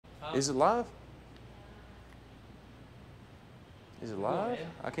Is it live? Is it live?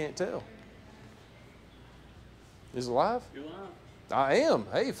 I can't tell. Is it live? You're live. I am.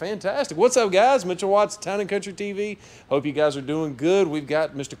 Hey, fantastic. What's up, guys? Mitchell Watts, Town and Country TV. Hope you guys are doing good. We've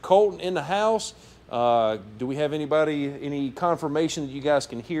got Mr. Colton in the house. Do we have any confirmation that you guys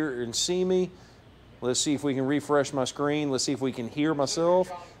can hear and see me? Let's see if we can refresh my screen. Let's see if we can hear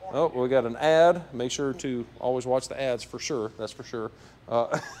myself. Oh, we got an ad. Make sure to always watch the ads for sure. That's for sure.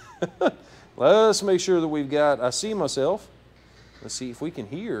 Let's make sure that we've got, I see myself. Let's see if we can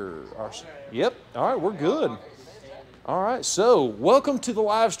hear. Yep. All right, we're good. All right, so welcome to the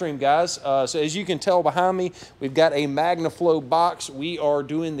live stream, guys. So as you can tell behind me, we've got a Magnaflow box. We are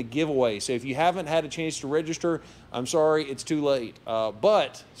doing the giveaway. So if you haven't had a chance to register, I'm sorry, it's too late.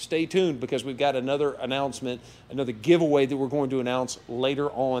 But stay tuned because we've got another announcement, another giveaway that we're going to announce later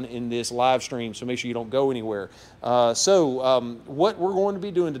on in this live stream. So make sure you don't go anywhere. What we're going to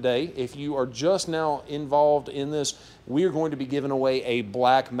be doing today, if you are just now involved in this, we are going to be giving away a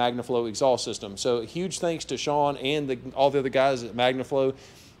black Magnaflow exhaust system. So huge thanks to Sean and all the other guys at Magnaflow.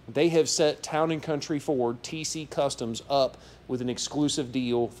 They have set Town and Country Ford TC Customs up with an exclusive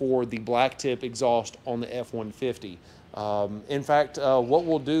deal for the black tip exhaust on the F-150. In fact, what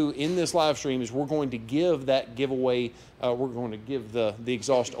we'll do in this live stream is we're going to give that giveaway. We're going to give the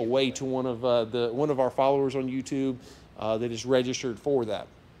exhaust away to one of our followers on YouTube that is registered for that.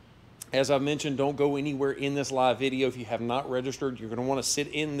 As I mentioned, don't go anywhere in this live video. If you have not registered, you're going to want to sit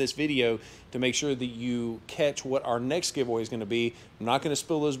in this video to make sure that you catch what our next giveaway is going to be. I'm not going to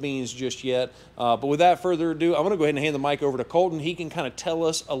spill those beans just yet. But without further ado, I'm going to go ahead and hand the mic over to Colton. He can kind of tell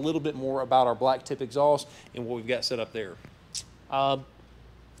us a little bit more about our black tip exhaust and what we've got set up there.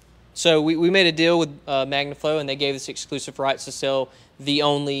 So we made a deal with Magnaflow, and they gave us exclusive rights to sell the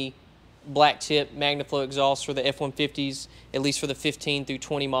only black tip Magnaflow exhaust for the F-150s, at least for the 15 through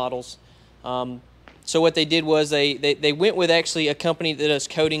 20 models. So what they did was they went with actually a company that does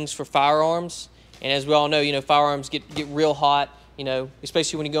coatings for firearms. And as we all know, firearms get real hot,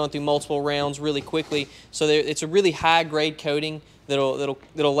 especially when you're going through multiple rounds really quickly. So it's a really high grade coating that'll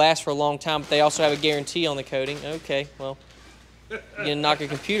last for a long time. But they also have a guarantee on the coating. Okay, well, you're gonna knock your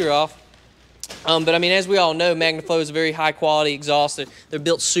computer off. But I mean, as we all know, Magnaflow is a very high quality exhaust. They're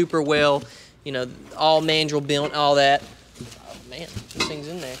built super well, all mandrel built, all that. Oh man, this thing's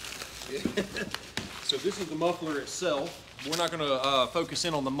in there. So this is the muffler itself. We're not going to focus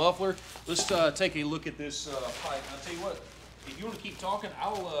in on the muffler. Let's take a look at this pipe. I'll tell you what, if you want to keep talking,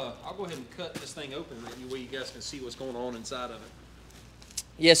 I'll go ahead and cut this thing open right way you guys can see what's going on inside of it.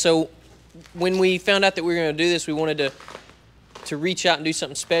 Yeah, so when we found out that we were going to do this, we wanted to reach out and do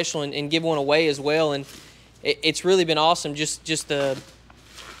something special and give one away as well. And it's really been awesome, just the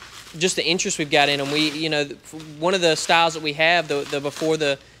interest we've got in them. One of the styles that we have, the before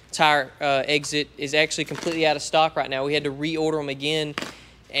the tire exit, is actually completely out of stock right now. We had to reorder them again,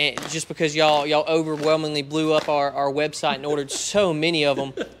 and just because y'all overwhelmingly blew up our website and ordered so many of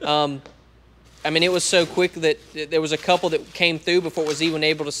them. I mean, it was so quick that there was a couple that came through before it was even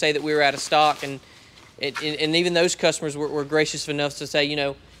able to say that we were out of stock, and even those customers were gracious enough to say,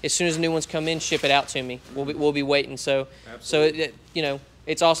 as soon as new ones come in, ship it out to me. We'll be waiting. So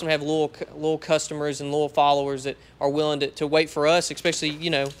it's awesome to have loyal customers and loyal followers that are willing to wait for us, especially,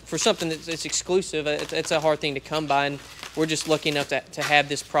 for something that's exclusive. It's a hard thing to come by, and we're just lucky enough to have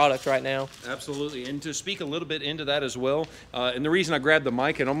this product right now. Absolutely. And to speak a little bit into that as well, and the reason I grabbed the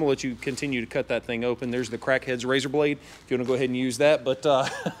mic, and I'm going to let you continue to cut that thing open. There's the Crackhead's razor blade, if you want to go ahead and use that. But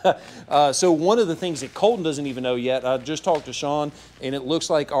so one of the things that Colton doesn't even know yet, I just talked to Sean, and it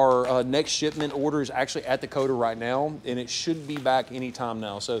looks like our next shipment order is actually at the coder right now, and it should be back anytime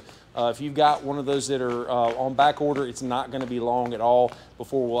now. So if you've got one of those that are on back order, it's not going to be long at all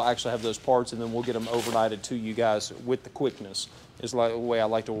before we'll actually have those parts, and then we'll get them overnighted to you guys with the quickness is like the way I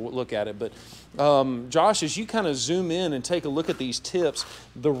like to look at it. But Josh, as you kind of zoom in and take a look at these tips,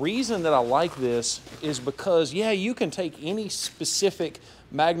 the reason that I like this is because, yeah, you can take any specific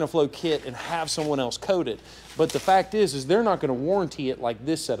Magnaflow kit and have someone else coat it. But the fact is they're not going to warranty it like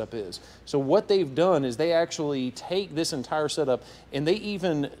this setup is. So what they've done is they actually take this entire setup, and they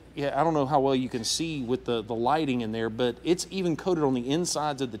even, I don't know how well you can see with the lighting in there, but it's even coated on the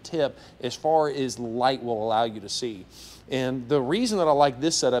insides of the tip as far as light will allow you to see. And the reason that I like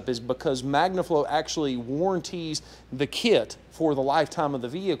this setup is because Magnaflow actually warranties the kit for the lifetime of the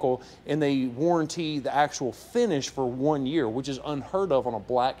vehicle, and they warranty the actual finish for 1 year, which is unheard of on a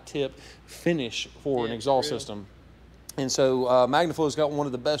black tip finish for an exhaust system. And so Magnaflow's got one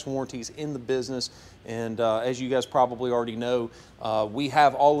of the best warranties in the business. And as you guys probably already know, we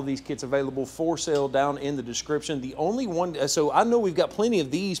have all of these kits available for sale down in the description. The only one, so I know we've got plenty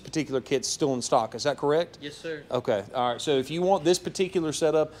of these particular kits still in stock. Is that correct? Yes, sir. Okay. All right. So if you want this particular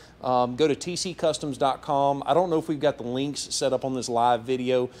setup, go to tccustoms.com. I don't know if we've got the links set up on this live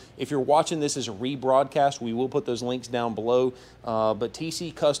video. If you're watching this as a rebroadcast, we will put those links down below. But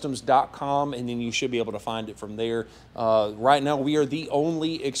tccustoms.com, and then you should be able to find it from there. Right now, we are the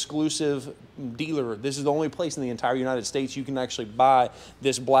only exclusive dealer. This is the only place in the entire United States you can actually buy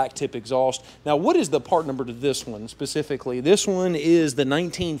this black tip exhaust. Now, what is the part number to this one specifically? This one is the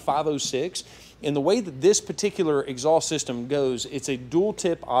 19506. And the way that this particular exhaust system goes, it's a dual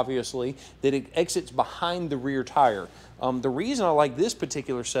tip, obviously, that it exits behind the rear tire. The reason I like this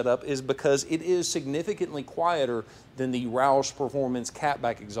particular setup is because it is significantly quieter than the Roush Performance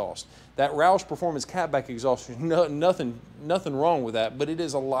catback exhaust. That Roush Performance catback exhaust, nothing wrong with that, but it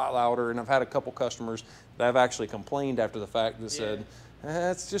is a lot louder, and I've had a couple customers that have actually complained after the fact that said,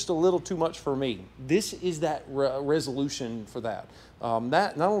 that's just a little too much for me. This is that resolution for that.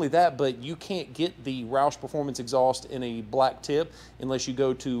 Not only that, but you can't get the Roush Performance exhaust in a black tip unless you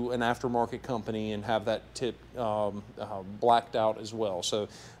go to an aftermarket company and have that tip blacked out as well. So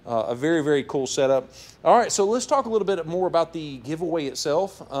a very, very cool setup. All right, so let's talk a little bit more about the giveaway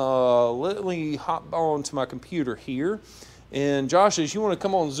itself. Let me hop on to my computer here. And Josh, as you want to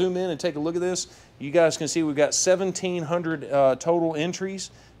come on, zoom in and take a look at this, you guys can see we've got 1,700 total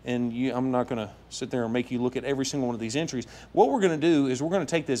entries. And I'm not going to sit there and make you look at every single one of these entries. What we're going to do is we're going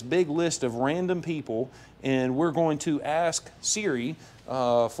to take this big list of random people, and we're going to ask Siri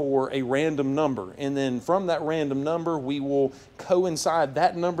for a random number. And then from that random number, we will coincide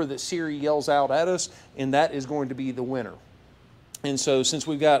that number that Siri yells out at us, and that is going to be the winner. And so since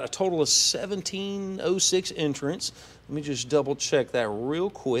we've got a total of 1,706 entrants, let me just double check that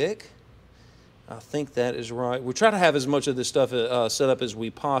real quick. I think that is right. We try to have as much of this stuff set up as we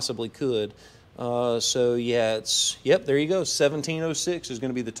possibly could. So yeah, yep, there you go. 1,706 is going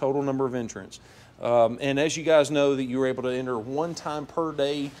to be the total number of entrants. And as you guys know, that you were able to enter one time per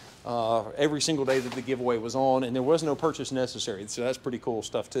day, every single day that the giveaway was on, and there was no purchase necessary. So that's pretty cool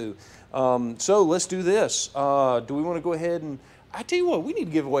stuff too. So let's do this. Do we want to go ahead and, I tell you what, we need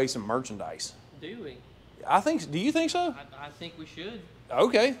to give away some merchandise. Do we? Do you think so? I think we should.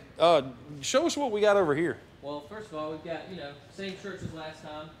 Okay. Show us what we got over here. Well, first of all, we've got, same shirts as last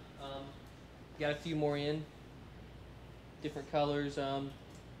time. Got a few more in. Different colors.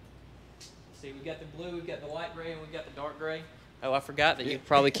 See, we've got the blue, we've got the light gray, and we've got the dark gray. Oh, I forgot that you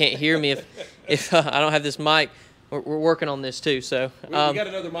probably can't hear me if I don't have this mic. We're working on this too, so. We got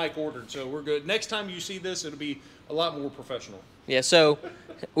another mic ordered, so we're good. Next time you see this, it'll be a lot more professional. Yeah, so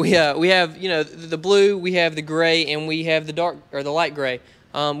we have, the blue, we have the gray, and we have the dark, or the light gray.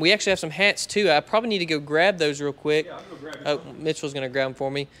 We actually have some hats too. I probably need to go grab those real quick. Yeah, I'll go grab them. Oh, Mitchell's going to grab them for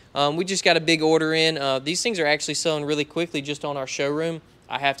me. We just got a big order in. These things are actually selling really quickly just on our showroom.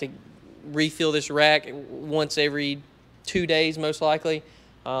 I have to refill this rack once every 2 days, most likely.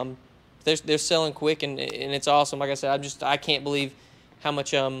 They're selling quick, and it's awesome. Like I said, I can't believe how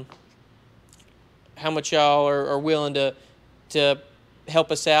much y'all are willing to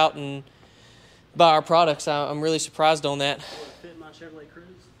help us out and buy our products. I'm really surprised on that. Will it fit my Chevrolet Cruze?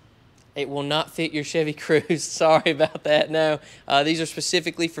 It will not fit your Chevy Cruze. Sorry about that. No, these are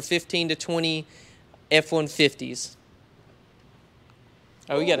specifically for 15 to 20 F-150s.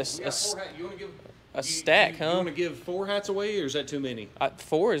 Oh, we got a stack, huh? You want to give 4 hats away, or is that too many?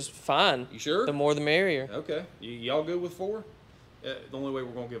 4 is fine. You sure? The more the merrier. Okay. Y'all good with 4? The only way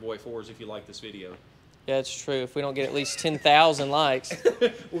we're going to give away 4 is if you like this video. Yeah, it's true. If we don't get at least 10,000 likes.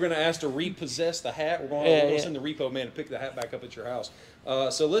 We're going to ask to repossess the hat. We're going to send the repo man to pick the hat back up at your house.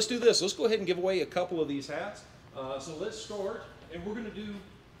 So let's do this. Let's go ahead and give away a couple of these hats. So let's start, and we're going to do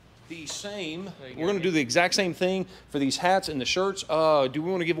the same. We're going to do the exact same thing for these hats and the shirts. Do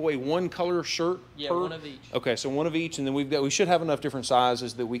we want to give away one color shirt? Yeah, one of each. Okay, so one of each, and then we should have enough different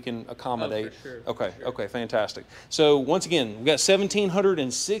sizes that we can accommodate. Oh, for sure. Okay, okay, fantastic. So once again, we've got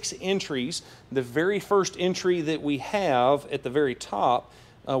 1,706 entries. The very first entry that we have at the very top,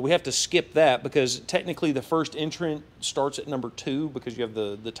 we have to skip that because technically the first entrant starts at number 2 because you have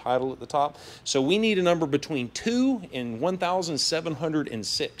the title at the top. So we need a number between 2 and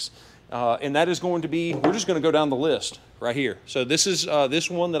 1,706. And that is going to be, we're just going to go down the list right here. So this is this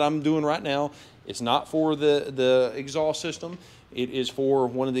one that I'm doing right now. It's not for the exhaust system. It is for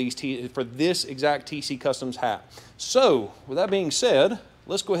one of these, for this exact TC Customs hat. So with that being said,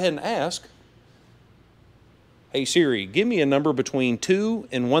 let's go ahead and ask, hey Siri, give me a number between 2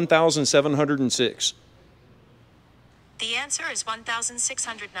 and 1,706. The answer is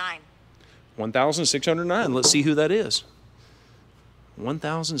 1,609. 1,609. Let's see who that is.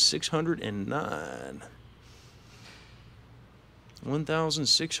 1,609.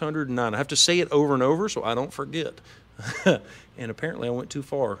 1,609. I have to say it over and over so I don't forget. And apparently I went too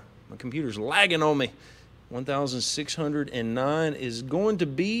far. My computer's lagging on me. 1,609 is going to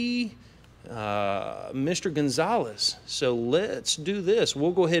be Mr. Gonzalez. So let's do this.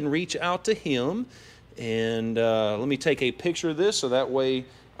 We'll go ahead and reach out to him. And let me take a picture of this so that way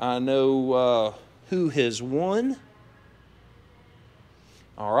I know who has won.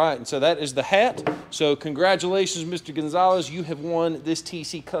 All right, and so that is the hat. So congratulations, Mr. Gonzalez. You have won this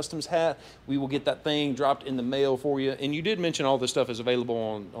TC Customs hat. We will get that thing dropped in the mail for you. And you did mention all this stuff is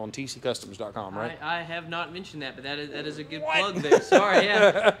available on tccustoms.com, right? I have not mentioned that, but that is a good plug there. Sorry,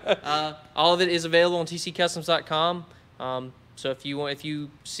 yeah. All of it is available on tccustoms.com. So if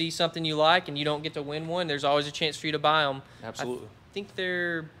you see something you like and you don't get to win one, there's always a chance for you to buy them. Absolutely. I think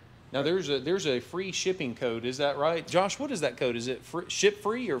they're... Now there's a free shipping code. Is that right, Josh? What is that code? Is it ship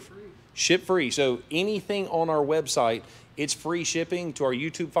free or free? Ship free? So anything on our website, it's free shipping to our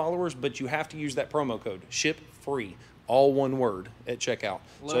YouTube followers, but you have to use that promo code ship free, all one word at checkout.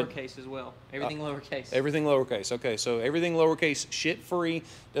 Lowercase as well. Everything lowercase. Everything lowercase. Okay, so everything lowercase, ship free.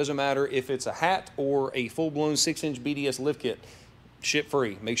 Doesn't matter if it's a hat or a full blown 6-inch BDS lift kit. Ship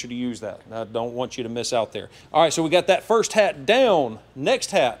free. Make sure to use that. I don't want you to miss out there. All right, so we got that first hat down.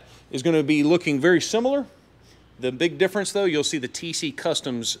 Next hat is going to be looking very similar. The big difference, though, you'll see the TC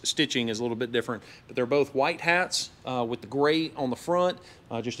Customs stitching is a little bit different, but they're both white hats with the gray on the front,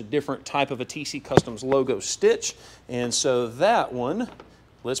 just a different type of a TC Customs logo stitch. And so that one,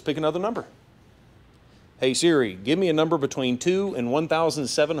 let's pick another number. Hey Siri, give me a number between 2 and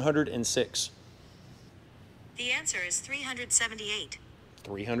 1,706. The answer is 378.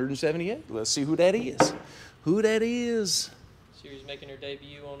 378. Let's see who that is. Who that is. Siri's making her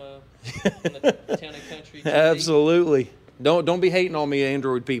debut on the Town and Country TV. Absolutely. Don't be hating on me,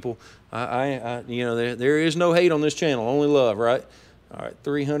 Android people. You know, there is no hate on this channel, only love, right? All right,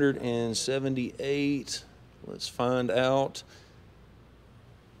 378. Let's find out.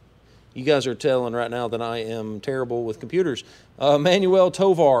 You guys are telling right now that I am terrible with computers. Manuel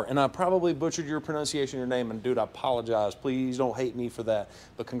Tovar, and I probably butchered your pronunciation of your name, and dude, I apologize. Please don't hate me for that.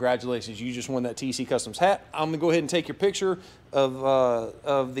 But congratulations, you just won that TC Customs hat. I'm gonna go ahead and take your picture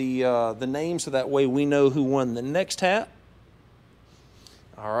of the name so that way we know who won the next hat.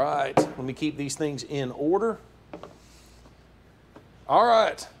 All right, let me keep these things in order. All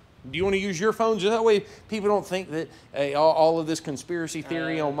right. Do you want to use your phone? Just that way people don't think that hey, all of this conspiracy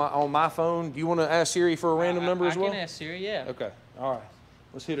theory on my phone. Do you want to ask Siri for a random number as well? I can ask Siri, yeah. Okay. All right.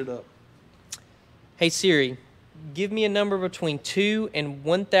 Let's hit it up. Hey Siri, give me a number between 2 and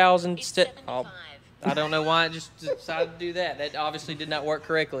 1,000. Oh, I don't know why I just decided to do that. That obviously did not work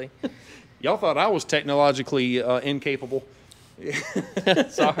correctly. Y'all thought I was technologically incapable.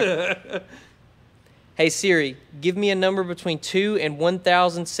 Sorry. Hey Siri, give me a number between 2 and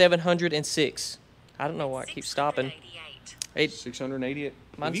 1,706. I don't know why it keeps stopping. 688.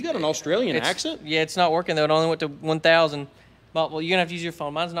 Have you got an Australian accent? Yeah, it's not working though. It only went to 1,000. Well, you're gonna have to use your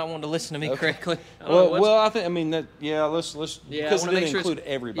phone. Mine's not wanting to listen to me correctly. Well, I mean that. Yeah, let's yeah, because it didn't include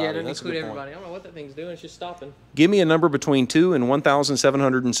everybody. Yeah, it didn't That's include everybody. I don't know what that thing's doing. It's just stopping. Give me a number between 2 and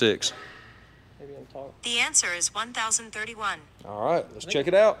 1,706. The answer is 1,031. All right, let's check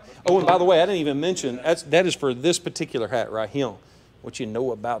it out. Oh, and by the way, I didn't even mention that is for this particular hat right here. What you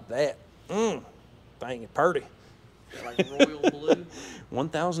know about that? Dang it, purty. Like royal blue.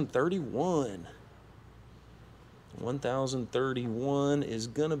 1,031. 1,031 is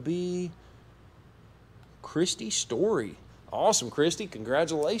gonna be Christy Story. Awesome, Christy.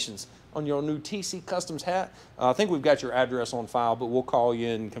 Congratulations on your new TC Customs hat. I think we've got your address on file, but we'll call you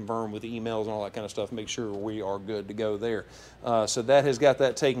and confirm with emails and all that kind of stuff, make sure we are good to go there. So that has got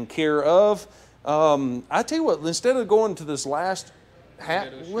that taken care of. I tell you what, instead of going to this last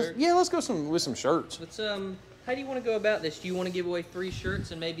hat, let's go with some shirts. Let's, how do you want to go about this? Do you want to give away 3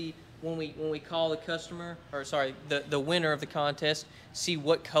 shirts and maybe when we call the customer, or sorry, the winner of the contest, see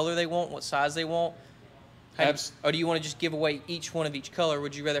what color they want, what size they want? Or do you want to just give away each one of each color?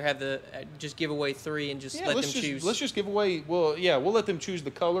 Would you rather have just give away 3 and just let them choose? Let's just give away. Well, yeah, we'll let them choose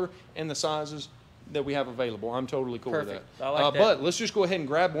the color and the sizes that we have available. I'm totally cool with that. I like that. But let's just go ahead and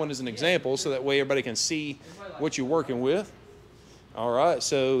grab one as an example, so that way everybody can see what you're working with. All right.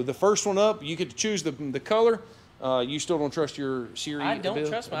 So the first one up, you get to choose the color. You still don't trust your Siri? I don't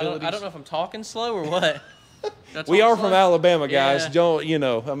trust my. I don't know if I'm talking slow or what. We are from Alabama, guys. Yeah.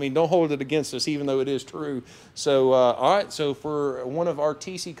 Don't hold it against us, even though it is true. So, all right. So for one of our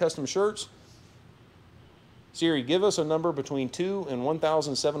TC Custom shirts, Siri, give us a number between 2 and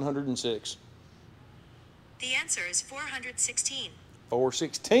 1,706. The answer is 416.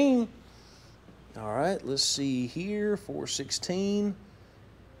 416. All right, let's see here. 416.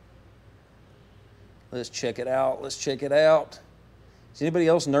 Let's check it out. Let's check it out. Is anybody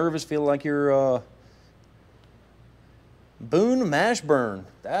else nervous? Feel like you're Boone Mashburn.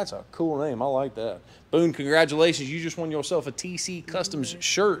 That's a cool name. I like that. Boone, congratulations. You just won yourself a TC Customs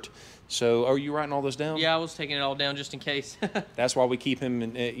shirt. So are you writing all this down? Yeah, I was taking it all down just in case. That's why we keep him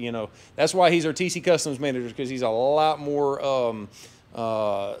in, that's why he's our TC Customs manager, because he's a lot more,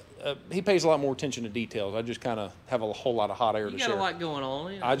 he pays a lot more attention to details. I just kind of have a whole lot of hot air to share. You got a lot going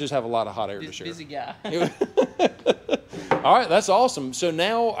on. I just have a lot of hot air to share. Busy guy. All right, that's awesome. So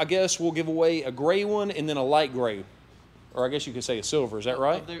now I guess we'll give away a gray one and then a light gray. Or I guess you could say a silver. Is that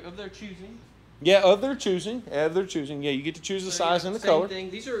right? Of their choosing. Yeah, of their choosing. Yeah, you get to choose the size and the color.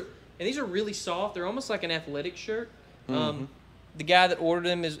 Thing. These are really soft. They're almost like an athletic shirt. The guy that ordered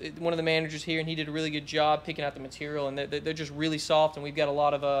them is one of the managers here, and he did a really good job picking out the material. And they're just really soft, and we've got a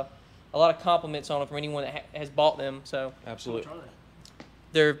lot of compliments on them from anyone that has bought them. So absolutely,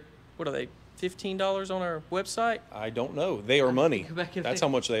 they're what are they? $15 on our website? I don't know. They are money. That's how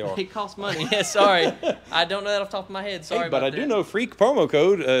much they are. They cost money. Yeah, sorry. I don't know that off the top of my head. Sorry, but about I do know free promo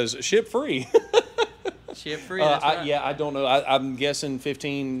code is ship free. Ship free. That's right. Yeah, I don't know. I'm guessing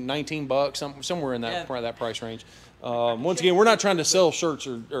 $15, $19, somewhere in that price range. Once again, we're not trying to sell shirts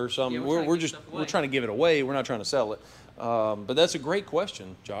or something. Yeah, we're trying to give it away. We're not trying to sell it. But that's a great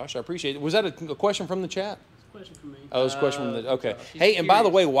question, Josh. I appreciate it. Was that a question from the chat? Question from me. Oh, it's a question from the, okay. Hey, and by the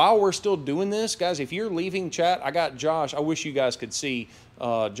way, while we're still doing this, guys, if you're leaving chat, I got Josh. I wish you guys could see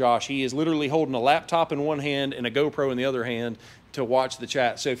Josh. He is literally holding a laptop in one hand and a GoPro in the other hand to watch the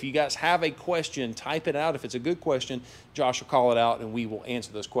chat. So if you guys have a question, type it out. If it's a good question, Josh will call it out and we will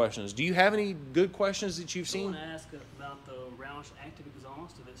answer those questions. Do you have any good questions that you've seen? I want to ask about the Roush Active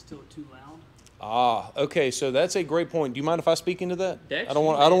Exhaust, if it's still too loud. Okay, so that's a great point. Do you mind if I speak into that? Dex, I don't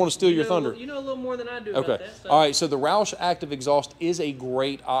want to steal your thunder. You know a little more than I do about that stuff. All right, so the Roush Active Exhaust is a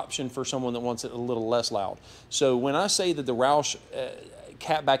great option for someone that wants it a little less loud. So when I say that the Roush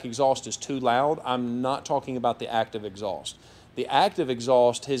catback exhaust is too loud, I'm not talking about the active exhaust. The active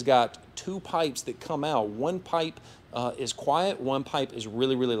exhaust has got two pipes that come out. One pipe is quiet, one pipe is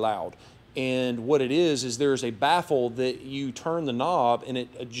really, really loud. And what it is there's a baffle that you turn the knob and it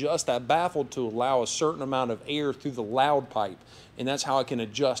adjusts that baffle to allow a certain amount of air through the loud pipe. And that's how it can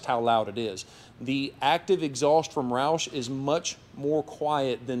adjust how loud it is. The active exhaust from Roush is much more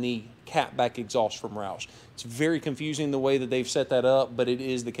quiet than the catback exhaust from Roush. It's very confusing the way that they've set that up, but it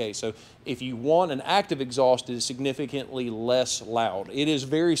is the case. So if you want an active exhaust, it is significantly less loud. It is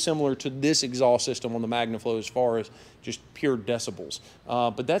very similar to this exhaust system on the Magnaflow as far as just pure decibels.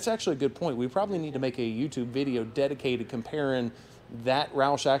 But that's actually a good point. We probably need to make a YouTube video dedicated comparing that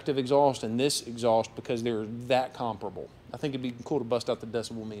Roush active exhaust and this exhaust because they're that comparable. I think it'd be cool to bust out the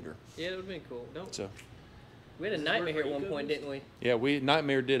decibel meter. Yeah, it would be cool. So we had a Nightmare here at one point, didn't we? Yeah,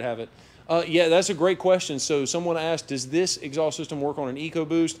 Nightmare did have it. Yeah, that's a great question. So someone asked, does this exhaust system work on an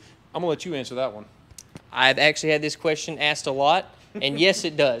EcoBoost? I'm going to let you answer that one. I've actually had this question asked a lot, and yes,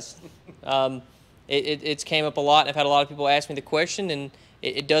 it does. It's came up a lot, and I've had a lot of people ask me the question, and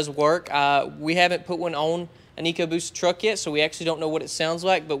it does work. We haven't put one on an EcoBoost truck yet, so we actually don't know what it sounds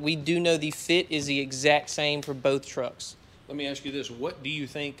like, but we do know the fit is the exact same for both trucks. Let me ask you this. What do you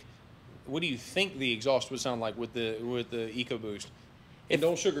think the exhaust would sound like with the EcoBoost? And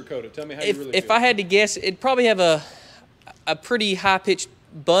don't sugarcoat it. Tell me how you really feel. If I had to guess, it'd probably have a pretty high-pitched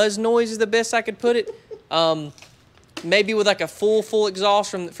buzz noise is the best I could put it. Maybe with like a full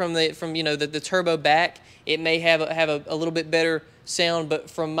exhaust from the turbo back, it may have a little bit better sound. But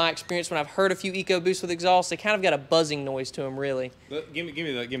from my experience, when I've heard a few EcoBoosts with exhaust, they kind of got a buzzing noise to them, really. Give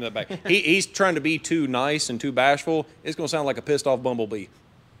me that back. He's trying to be too nice and too bashful. It's gonna sound like a pissed off bumblebee.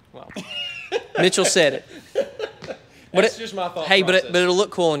 Well, Mitchell said it. That's just my thought Hey, process. but it'll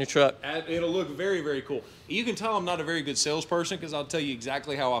look cool on your truck. It'll look very, very cool. You can tell I'm not a very good salesperson because I'll tell you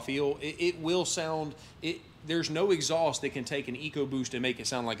exactly how I feel. It will sound. There's no exhaust that can take an EcoBoost and make it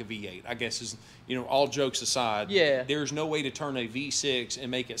sound like a V8. I guess is all jokes aside. Yeah. There's no way to turn a V6 and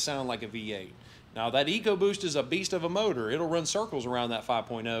make it sound like a V8. Now that EcoBoost is a beast of a motor. It'll run circles around that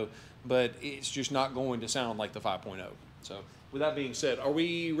 5.0, but it's just not going to sound like the 5.0. So. With that being said, are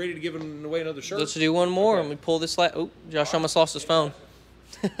we ready to give away another shirt? Let's do one more, Okay. and we pull this. Oh, Josh almost lost his phone.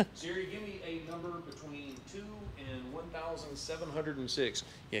 Siri, give me a number between 2 and 1,706.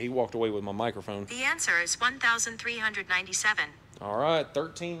 Yeah, he walked away with my microphone. The answer is 1,397. All right,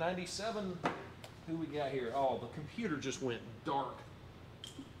 1,397. Who we got here? Oh, the computer just went dark.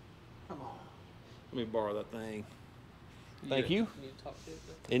 Come on. Let me borrow that thing. Thank you. You need to talk to it,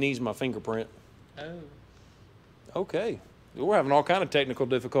 It needs my fingerprint. though? Oh. Okay. We're having all kind of technical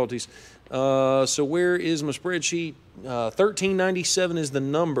difficulties. So where is my spreadsheet? 1397 is the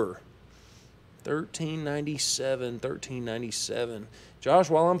number. 1397. Josh,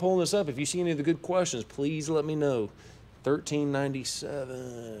 while I'm pulling this up, if you see any of the good questions, please let me know.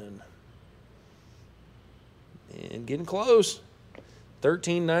 1397. And getting close.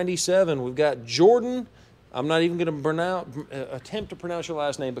 1397. We've got Jordan. I'm not even going to attempt to pronounce your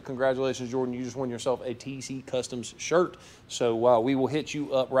last name, but congratulations, Jordan. You just won yourself a TC Customs shirt. So we will hit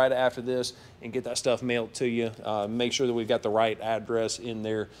you up right after this and get that stuff mailed to you. Make sure that we've got the right address in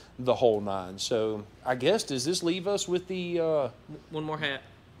there, the whole nine. So I guess, does this leave us with the... One more hat.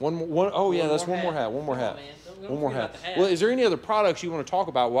 Oh, yeah, that's one more hat. One more hat. One more hat. Well, is there any other products you want to talk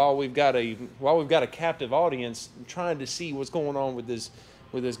about while we've got a captive audience trying to see what's going on with this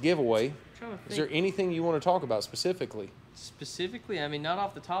giveaway? Is there anything you want to talk about specifically? Specifically, I mean, not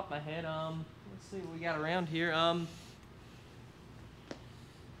off the top of my head. Let's see what we got around here.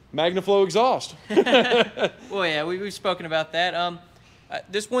 Magnaflow exhaust. Well, yeah, we've spoken about that.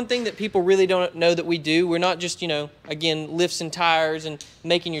 There's one thing that people really don't know that we do. We're not just, again, lifts and tires and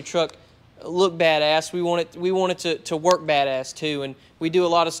making your truck look badass. We want it to work badass too. And we do a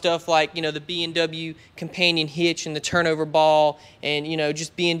lot of stuff like, the B&W companion hitch and the turnover ball and,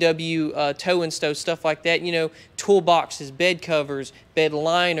 just B&W tow and stow, stuff like that. Toolboxes, bed covers, bed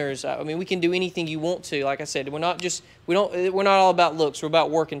liners. I mean, we can do anything you want to. Like I said, we're not all about looks. We're about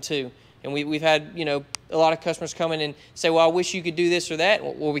working too. And we've had, a lot of customers come in and say, well, I wish you could do this or that.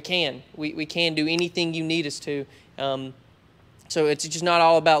 Well, we can. We can do anything you need us to. So it's just not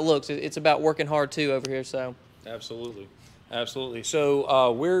all about looks. It's about working hard too over here. So Absolutely.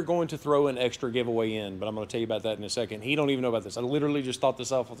 So we're going to throw an extra giveaway in, but I'm going to tell you about that in a second. He don't even know about this. I literally just thought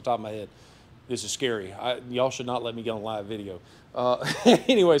this off the top of my head. This is scary. Y'all should not let me get on live video.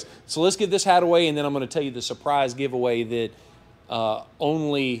 Anyways, so let's get this hat away, and then I'm going to tell you the surprise giveaway that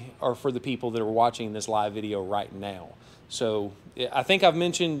only are for the people that are watching this live video right now. So I think I've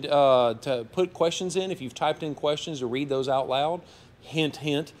mentioned to put questions in. If you've typed in questions, to read those out loud. Hint,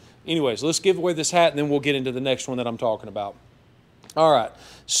 hint. Anyways, let's give away this hat, and then we'll get into the next one that I'm talking about. All right.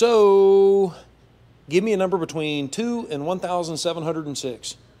 So give me a number between 2 and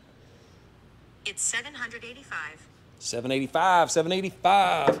 1,706. It's 785. 785.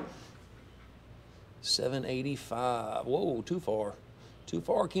 785. 785. Whoa, too far. Too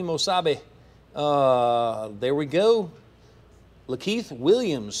far, Kimosabe. There we go. Lakeith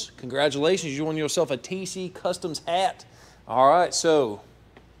Williams, congratulations. You won yourself a TC Customs hat. All right, so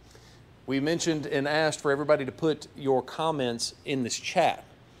we mentioned and asked for everybody to put your comments in this chat.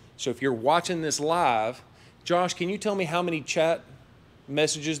 So if you're watching this live, Josh, can you tell me how many chat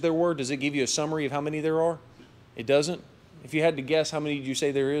messages there were? Does it give you a summary of how many there are? It doesn't? If you had to guess, how many did you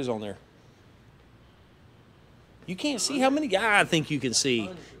say there is on there? You can't see how many? I think you can see.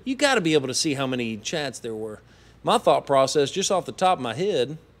 You got to be able to see how many chats there were. My thought process, just off the top of my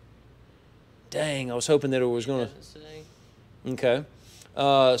head, dang, I was hoping that it was going to. Okay.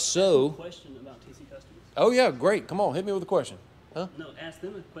 So. Question about TC Customs. Oh, yeah, great. Come on, hit me with a question. Huh? No, ask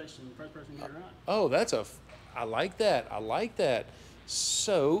them a question. The first person to get it right. Oh, I like that. I like that.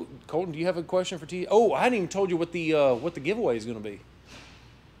 So, Colton, do you have a question for T? Oh, I hadn't even told you what the giveaway is going to be.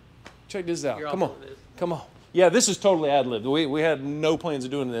 Check this out. Come on. Come on. Yeah, this is totally ad-libbed. We had no plans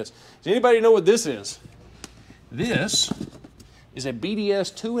of doing this. Does anybody know what this is? This is a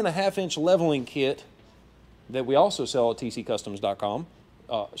BDS 2.5-inch leveling kit that we also sell at tccustoms.com.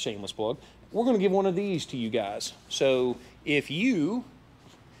 Shameless plug. We're going to give one of these to you guys. So if you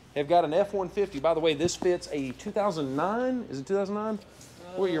have got an F-150, by the way, this fits a 2009. Is it 2009?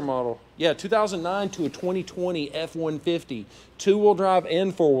 What year model? Yeah, 2009 to a 2020 F-150, two-wheel drive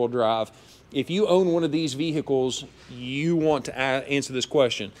and four-wheel drive. If you own one of these vehicles, you want to answer this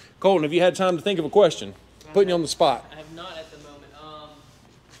question. Colton, have you had time to think of a question? Putting you on the spot. I have not at the moment.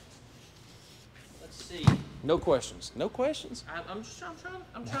 Let's see. No questions. No questions? I'm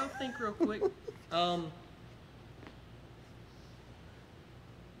trying to think real quick.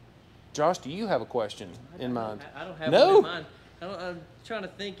 Josh, do you have a question in mind? I don't have No? one in mind. I'm trying to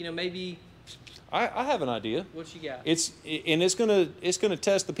think, maybe. I have an idea. What you got? It's gonna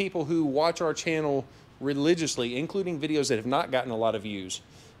test the people who watch our channel religiously, including videos that have not gotten a lot of views.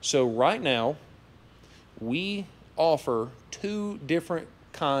 So right now, we offer 2 different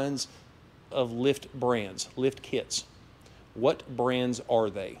kinds of lift brands, lift kits. What brands are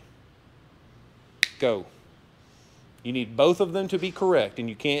they? Go. You need both of them to be correct, and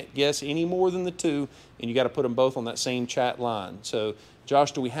you can't guess any more than the 2, and you got to put them both on that same chat line. So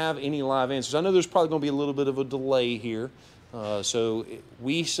Josh, do we have any live answers? I know there's probably going to be a little bit of a delay here. So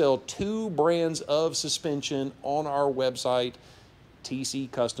we sell 2 brands of suspension on our website,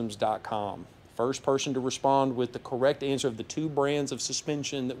 tccustoms.com. First person to respond with the correct answer of the 2 brands of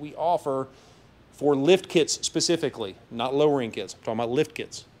suspension that we offer for lift kits specifically, not lowering kits. I'm talking about lift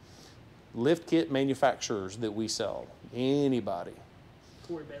kits. Lift kit manufacturers that we sell. Anybody.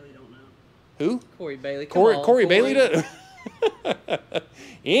 Corey Bailey don't know. Who? Corey Bailey. Corey Bailey does.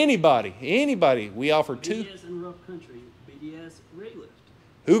 Anybody. We offer 2. BDS and Rough Country. BDS Ready Lift.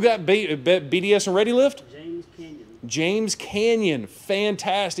 Who got BDS and Ready Lift? James Canyon. James Canyon.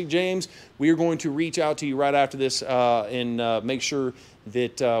 Fantastic, James. We are going to reach out to you right after this and make sure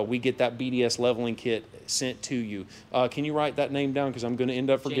that we get that BDS leveling kit sent to you. Can you write that name down, because I'm going to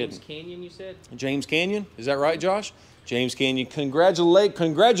end up forgetting. James Canyon, you said? James Canyon. Is that right, Josh? James Canyon.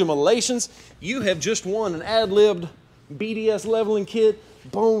 Congratulations. You have just won an ad-libbed BDS leveling kit.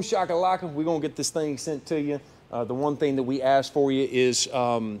 Boom, shakalaka. We're going to get this thing sent to you. The one thing that we ask for you is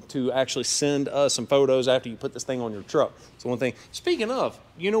to actually send us some photos after you put this thing on your truck. So one thing. Speaking of,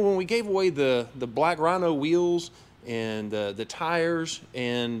 you know, when we gave away the Black Rhino wheels and the tires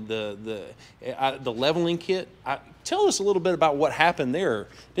and the leveling kit, tell us a little bit about what happened there.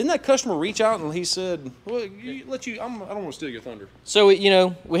 Didn't that customer reach out and he said, well, I don't want to steal your thunder. So, you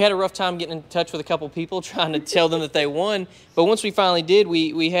know, we had a rough time getting in touch with a couple people trying to tell them that they won. But once we finally did,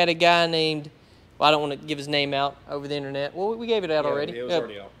 we had a guy named, well, I don't want to give his name out over the internet. Well, we gave it out already. It was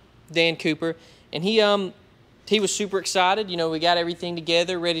already out. Dan Cooper. And he was super excited. You know, we got everything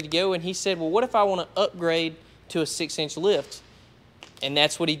together, ready to go. And he said, well, what if I want to upgrade to a 6-inch lift? And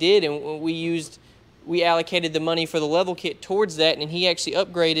that's what he did. And we allocated the money for the level kit towards that, and he actually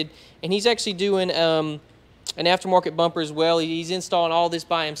upgraded. And he's actually doing an aftermarket bumper as well. He's installing all this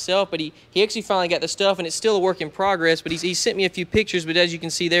by himself, but he actually finally got the stuff, and it's still a work in progress. But he sent me a few pictures, but as you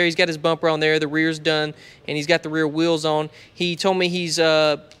can see there, he's got his bumper on there, the rear's done, and he's got the rear wheels on. He told me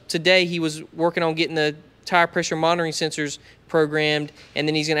today he was working on getting the tire pressure monitoring sensors programmed, and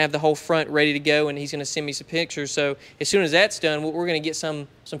then he's going to have the whole front ready to go, and he's going to send me some pictures. So as soon as that's done, we're going to get some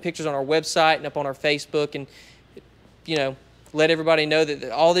pictures on our website and up on our Facebook, and, you know, let everybody know that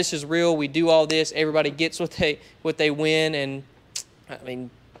all this is real. We do all this. Everybody gets what they win, and I mean,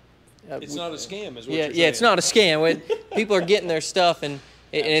 it's not a scam, is what you're saying. Yeah, it's not a scam. People are getting their stuff, and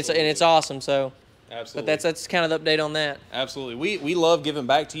it's awesome. So, absolutely. But that's kind of the update on that. Absolutely. We love giving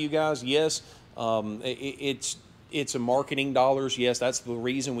back to you guys. Yes, it's a marketing dollars. Yes, that's the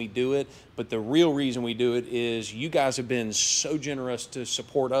reason we do it. But the real reason we do it is you guys have been so generous to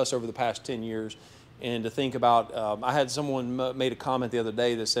support us over the past 10 years. And to think about, I had someone made a comment the other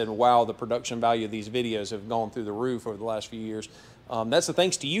day that said, wow, the production value of these videos have gone through the roof over the last few years. That's the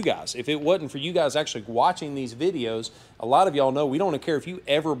thanks to you guys. If it wasn't for you guys actually watching these videos, a lot of y'all know we don't care if you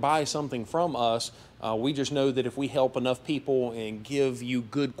ever buy something from us. We just know that if we help enough people and give you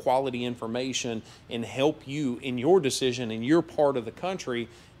good quality information and help you in your decision in your part of the country,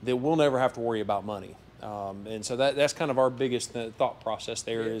 that we'll never have to worry about money. And so that's kind of our biggest thought process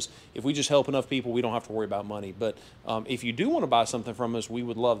there is if we just help enough people, we don't have to worry about money. But if you do want to buy something from us, we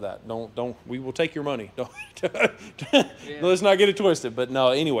would love that. We will take your money. Let's not get it twisted. But no,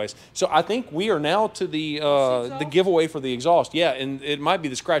 anyways. So I think we are now to the giveaway for the exhaust. Yeah, and it might be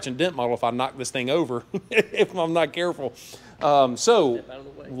the scratch and dent model if I knock this thing over if I'm not careful. So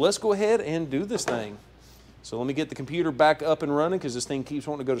let's go ahead and do this thing. So let me get the computer back up and running because this thing keeps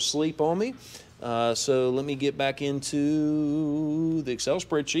wanting to go to sleep on me. So let me get back into the Excel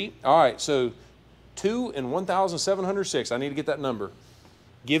spreadsheet. All right, so 2 and 1,706. I need to get that number.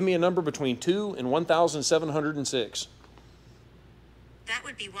 Give me a number between 2 and 1,706. That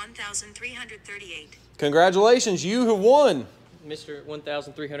would be 1,338. Congratulations, you have won. Mr.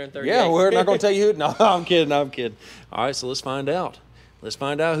 1,338. Yeah, we're not going to tell you who. No, I'm kidding. I'm kidding. All right, so let's find out. Let's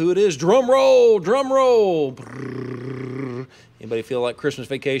find out who it is. Drum roll, drum roll. Anybody feel like Christmas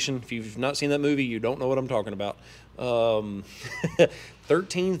Vacation? If you've not seen that movie, you don't know what I'm talking about.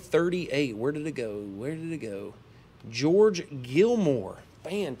 1338. Where did it go? Where did it go? George Gilmore.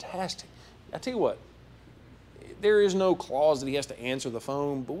 Fantastic. I tell you what, there is no clause that he has to answer the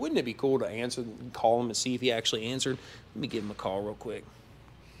phone, but wouldn't it be cool to call him and see if he actually answered? Let me give him a call real quick.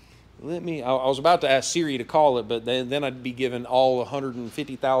 I was about to ask Siri to call it, but then I'd be giving all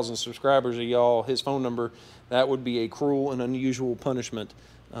 150,000 subscribers of y'all his phone number. That would be a cruel and unusual punishment.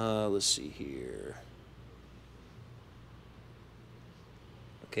 Let's see here.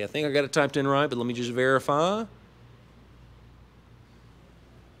 Okay, I think I got it typed in right, but let me just verify.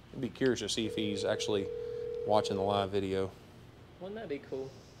 I'd be curious to see if he's actually watching the live video. Wouldn't that be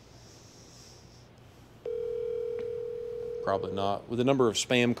cool? Probably not. With the number of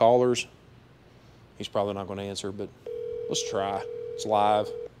spam callers, he's probably not going to answer, but let's try. It's live.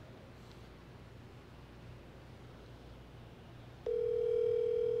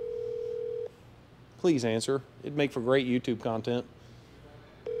 Please answer. It'd make for great YouTube content.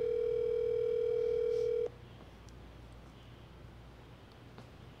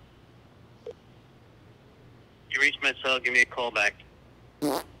 You reached my cell. Give me a call back.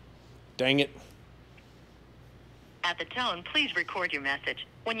 Dang it. At the tone, please record your message.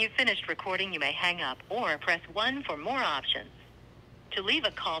 When you've finished recording, you may hang up or press 1 for more options. To leave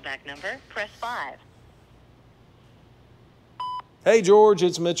a callback number, press 5. Hey, George,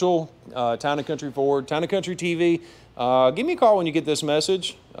 it's Mitchell, Town and Country Ford, Town and Country TV. Give me a call when you get this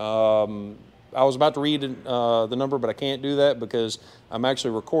message. I was about to read the number, but I can't do that because I'm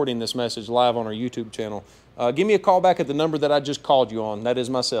actually recording this message live on our YouTube channel. Give me a call back at the number that I just called you on. That is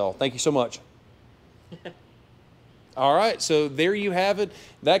my cell. Thank you so much. All right, so there you have it.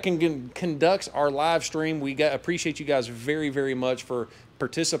 That conducts our live stream. We appreciate you guys very, very much for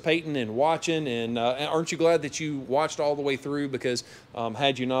participating and watching. And aren't you glad that you watched all the way through? Because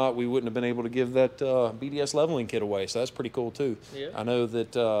had you not, we wouldn't have been able to give that BDS leveling kit away. So that's pretty cool too. Yeah. I know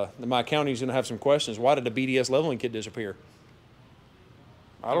that my county's going to have some questions. Why did the BDS leveling kit disappear?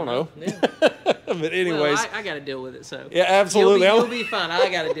 I don't know. Yeah. But anyways. Well, I got to deal with it, so. Yeah, absolutely. You'll be fine. I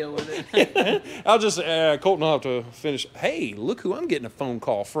got to deal with it. I'll just, Colton will have to finish. Hey, look who I'm getting a phone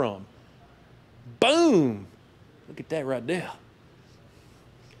call from. Boom. Look at that right there.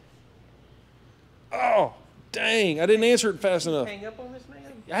 Oh, dang. I didn't answer it fast enough. Hang up on this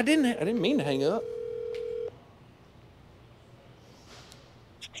man? I didn't mean to hang up.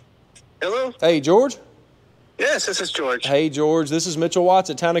 Hello? Hey, George. Yes, this is George. Hey, George. This is Mitchell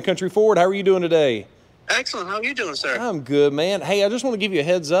Watts at Town and Country Ford. How are you doing today? Excellent. How are you doing, sir? I'm good, man. Hey, I just want to give you a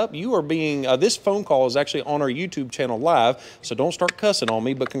heads up. You are being, this phone call is actually on our YouTube channel live, so don't start cussing on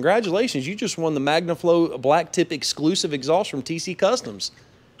me. But congratulations, you just won the Magnaflow Black Tip exclusive exhaust from TC Customs.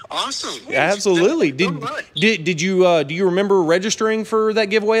 Awesome. Absolutely. Thank you so much. Did you do you remember registering for that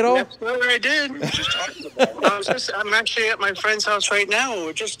giveaway at all? Yes, sir, I did. Just talking about it. I'm actually at my friend's house right now.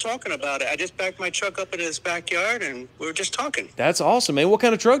 We're just talking about it. I just backed my truck up in his backyard, and we were just talking. That's awesome, man. What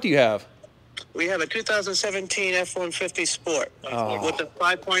kind of truck do you have? We have a 2017 F-150 Sport with the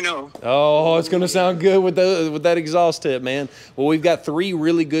 5.0. Oh, it's going to sound good with that exhaust tip, man. Well, we've got three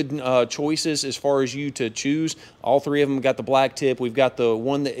really good choices as far as you to choose. All three of them got the black tip. We've got the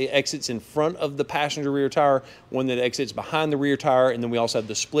one that exits in front of the passenger rear tire, one that exits behind the rear tire, and then we also have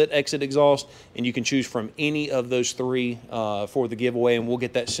the split exit exhaust. And you can choose from any of those three for the giveaway, and we'll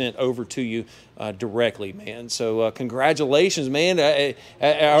get that sent over to you directly, man. So congratulations, man.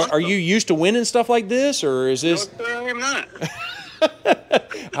 Are you used to winning stuff like this, or is this? No, sir, I am not.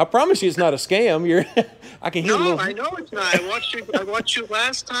 I promise you, it's not a scam. I can hear. No, I know it's not. I watched you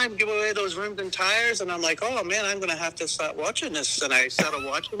last time give away those rims and tires, and I'm like, oh man, I'm gonna have to start watching this. And I started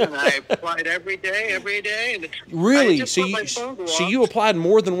watching, and I applied every day. And really? I just let my phone go So off. you applied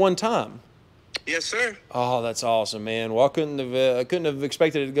more than one time? Yes, sir. Oh, that's awesome, man. Well, I couldn't have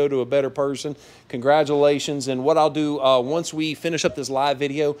expected it to go to a better person. Congratulations. And what I'll do, once we finish up this live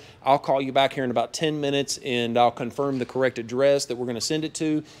video, I'll call you back here in about 10 minutes, and I'll confirm the correct address that we're going to send it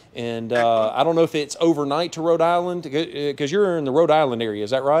to. And I don't know if it's overnight to Rhode Island, because you're in the Rhode Island area. Is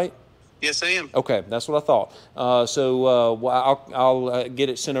that right? Yes, I am. Okay, that's what I thought. I'll get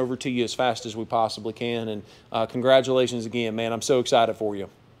it sent over to you as fast as we possibly can. And congratulations again, man. I'm so excited for you.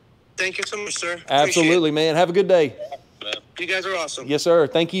 Thank you so much, sir. Absolutely, man. Have a good day. You guys are awesome. Yes, sir.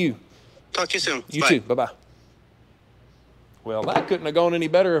 Thank you. Talk to you soon. You Bye. too. Bye-bye. Well, that couldn't have gone any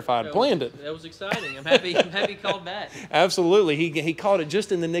better if I'd planned it. That was exciting. I'm happy he called back. Absolutely. He caught it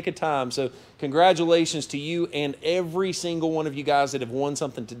just in the nick of time. So congratulations to you and every single one of you guys that have won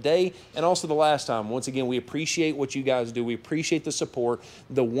something today and also the last time. Once again, we appreciate what you guys do. We appreciate the support.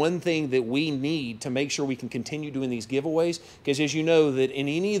 The one thing that we need to make sure we can continue doing these giveaways, because as you know that in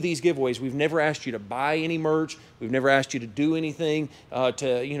any of these giveaways, we've never asked you to buy any merch. We've never asked you to do anything you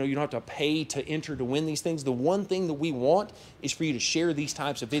don't have to pay to enter to win these things. The one thing that we want is for you to share these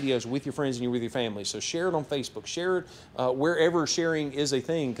types of videos with your friends and with your family. So share it on Facebook. Share it wherever sharing is a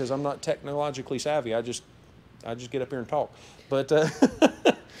thing, because I'm not technologically savvy. I just get up here and talk. But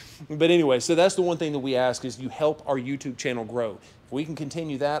but anyway, so that's the one thing that we ask is you help our YouTube channel grow. If we can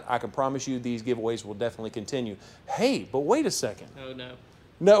continue that, I can promise you these giveaways will definitely continue. Hey, but wait a second. Oh no.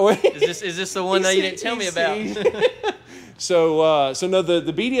 No, wait. Is this the one that you didn't tell me about? So no,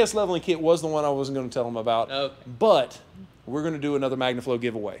 the BDS leveling kit was the one I wasn't going to tell them about. Okay. But we're going to do another Magnaflow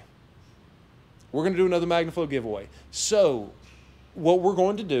giveaway. So what we're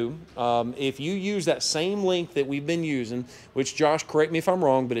going to do, if you use that same link that we've been using, which Josh, correct me if I'm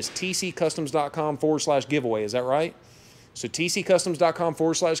wrong, but it's tccustoms.com/giveaway. Is that right? So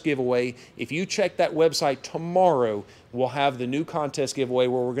tccustoms.com/giveaway. If you check that website tomorrow, we'll have the new contest giveaway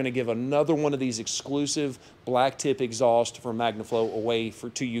where we're going to give another one of these exclusive black tip exhaust from Magnaflow away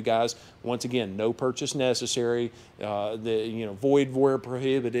to you guys. Once again, no purchase necessary. Void where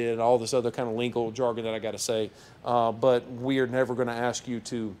prohibited, all this other kind of legal jargon that I got to say. But we are never going to ask you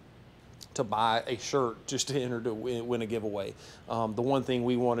to buy a shirt just to enter to win a giveaway. The one thing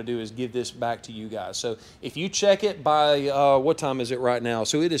we want to do is give this back to you guys. So if you check it by, what time is it right now?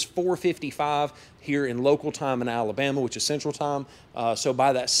 So it is 4:55 here in local time in Alabama, which is Central Time. So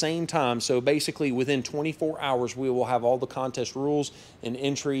by that same time, so basically within 24 hours, we will have all the contest rules and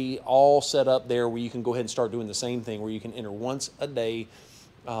entry all set up there where you can go ahead and start doing the same thing, where you can enter once a day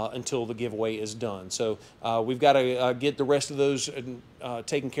until the giveaway is done. So we've got to get the rest of those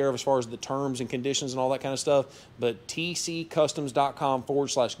taken care of as far as the terms and conditions and all that kind of stuff. But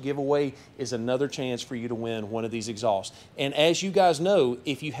tccustoms.com/giveaway is another chance for you to win one of these exhausts. And as you guys know,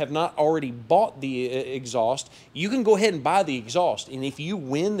 if you have not already bought the exhaust, you can go ahead and buy the exhaust. And if you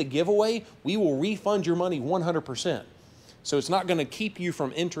win the giveaway, we will refund your money 100%. So it's not going to keep you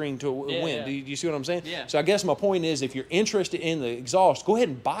from entering to win. Yeah. Do you see what I'm saying? Yeah. So I guess my point is, if you're interested in the exhaust, go ahead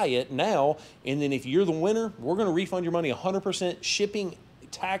and buy it now. And then if you're the winner, we're going to refund your money 100%, shipping,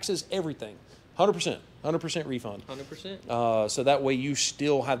 taxes, everything. 100%. 100% refund. 100%. So that way you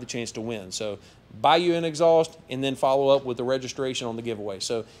still have the chance to win. So buy you an exhaust and then follow up with the registration on the giveaway.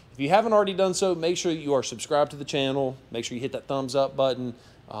 So if you haven't already done so, make sure you are subscribed to the channel. Make sure you hit that thumbs up button.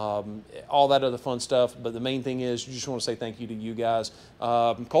 All that other fun stuff. But the main thing is, you just want to say thank you to you guys.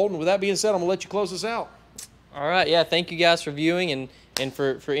 Colton, with that being said, I'm going to let you close this out. All right. Yeah. Thank you guys for viewing and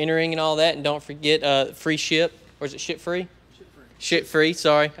for entering and all that. And don't forget free ship. Or is it ship free? Ship free.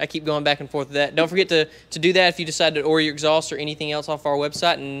 Sorry. I keep going back and forth with that. Don't forget to do that if you decide to order your exhaust or anything else off our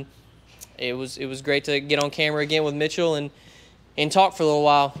website. And it was great to get on camera again with Mitchell and talk for a little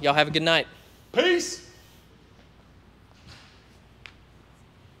while. Y'all have a good night. Peace.